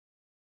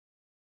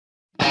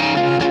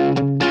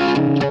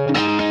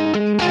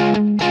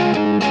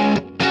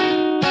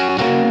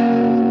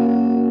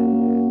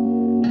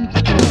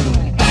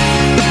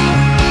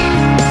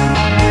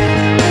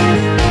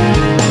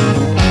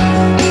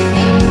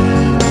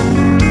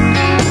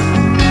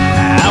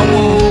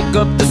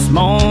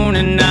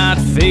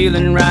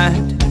feeling right.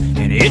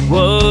 And it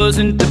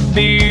wasn't the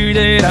beer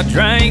that I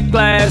drank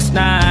last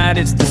night,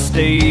 it's the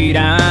state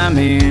I'm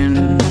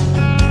in.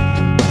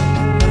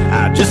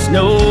 I just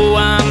know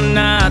I'm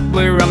not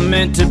where I'm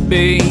meant to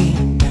be.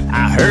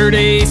 I heard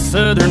a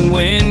southern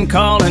wind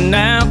calling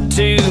out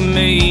to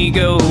me,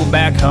 go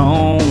back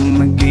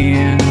home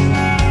again.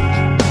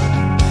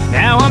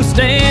 Now I'm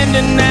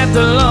standing at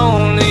the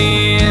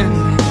lonely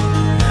end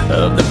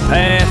of the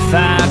path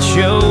I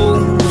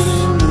chose,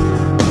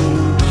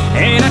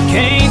 and I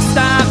can't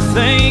stop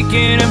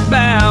thinking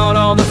about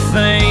all the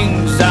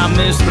things I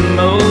miss the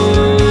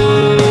most.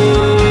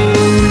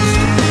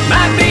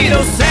 Might be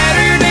those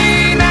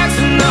Saturday nights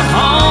and the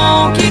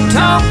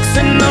honky-tonks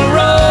and the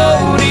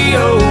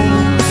rodeos,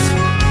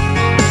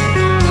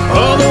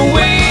 or the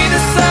way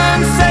the sun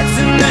sets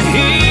in the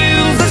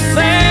hills of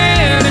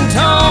San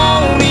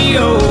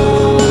Antonio.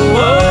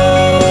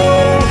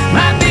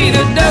 Might be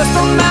the dust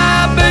on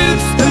my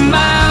boots, the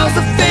miles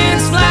of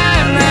fence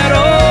line, that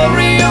old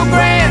Rio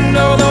Grande,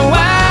 or the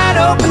wide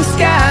open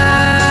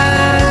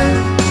sky.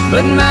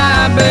 But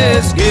my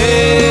best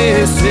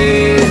guess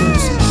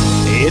is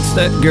it's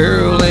that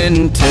girl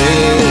in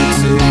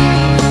Texas.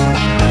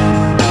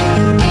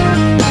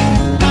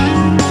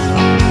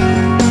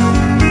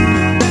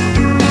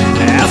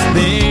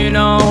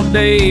 All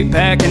day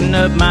packing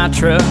up my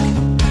truck,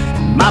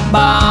 my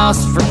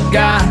boss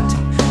forgot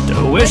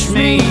to wish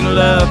me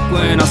luck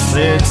when I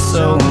said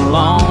so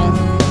long.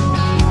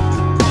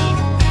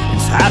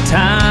 It's high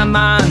time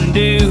I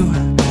undo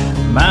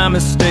my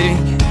mistake,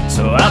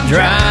 so I'll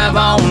drive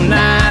all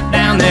night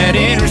down that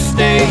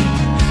interstate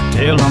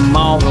till I'm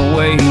all the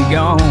way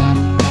gone.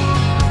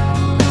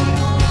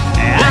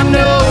 I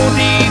know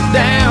deep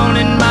down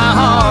in my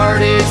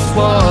heart it's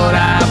what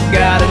I've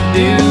gotta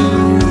do.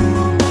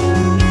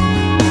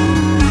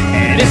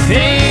 If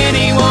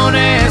anyone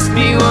asks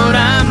me what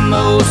I'm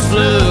most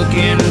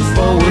looking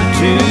forward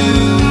to,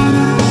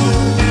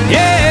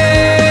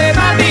 yeah, it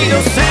might be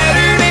those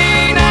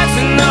Saturday nights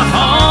and the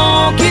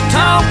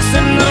honky-tonks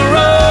and the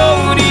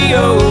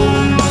rodeos,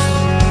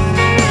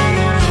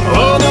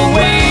 or the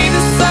way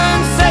the sun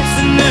sets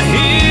in the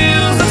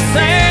hills of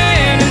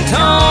San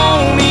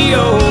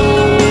Antonio.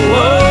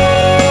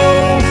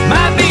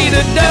 Might be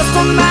the dust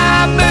on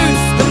my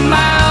boots, the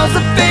miles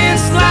of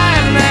fence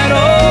line, that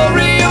old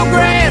Rio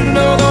Grande,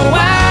 or the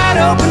wide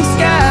open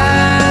sky.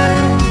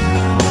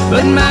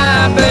 But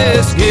my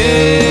best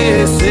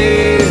guess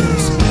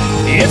is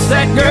it's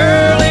that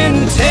girl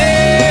in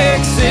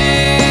Texas.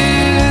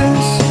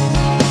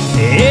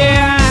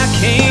 Yeah, I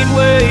can't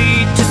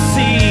wait to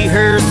see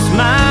her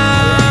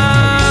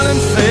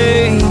smiling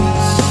face,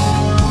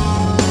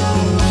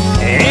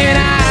 and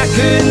I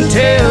couldn't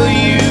tell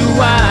you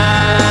why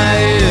I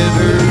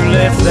ever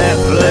left that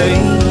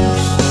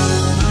place.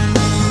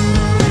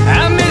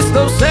 I miss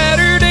those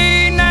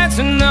Saturday nights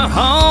and the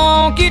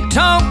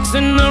honky-tonks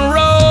and the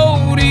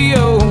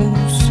rodeos,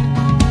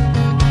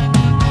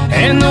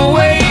 and the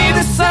way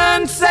the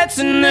sun sets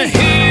in the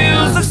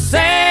hills of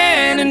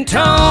San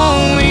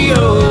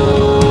Antonio.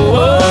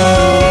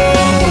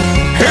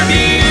 Her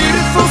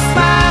beautiful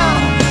smile,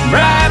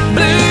 bright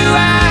blue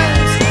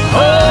eyes,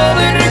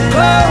 holding her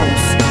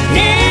close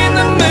in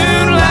the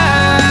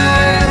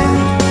moonlight.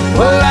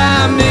 What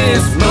I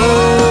miss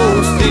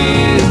most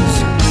is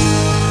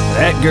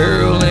that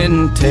girl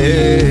in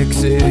Texas.